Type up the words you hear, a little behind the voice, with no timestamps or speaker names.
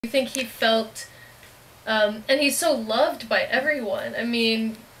You think he felt, and he's so loved by everyone. I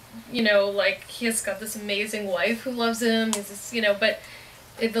mean, like he's got this amazing wife who loves him. He's this, but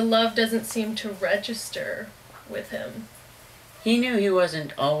the love doesn't seem to register with him. He knew he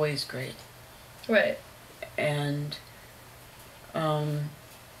wasn't always great. Right. And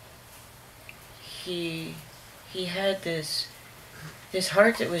he had this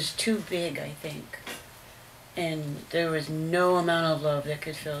heart that was too big, I think. And there was no amount of love that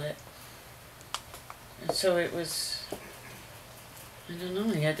could fill it. And so it was, I don't know,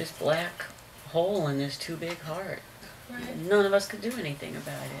 he had this black hole in this too big heart. Right. None of us could do anything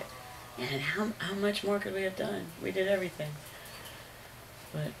about it. And how much more could we have done? We did everything.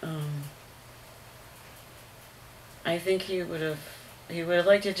 But I think he would have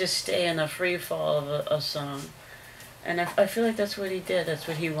liked to just stay in the free fall of a song. And I feel like that's what he did. That's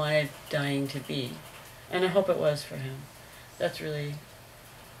what he wanted dying to be. And I hope it was for him. That's really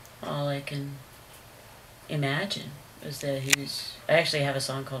all I can imagine, is that he was... I actually have a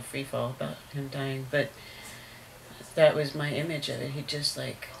song called Free Fall about him dying, but that was my image of it. He just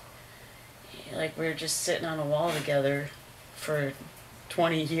like we were just sitting on a wall together for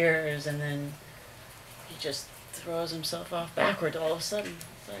 20 years, and then he just throws himself off backward all of a sudden.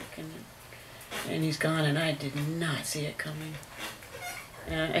 It's like, and he's gone, and I did not see it coming.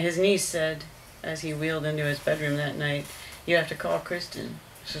 His niece said, as he wheeled into his bedroom that night, "You have to call Kristen."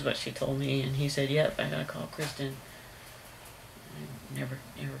 This is what she told me, and he said, "Yep, I gotta call Kristen." It never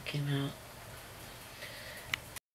came out.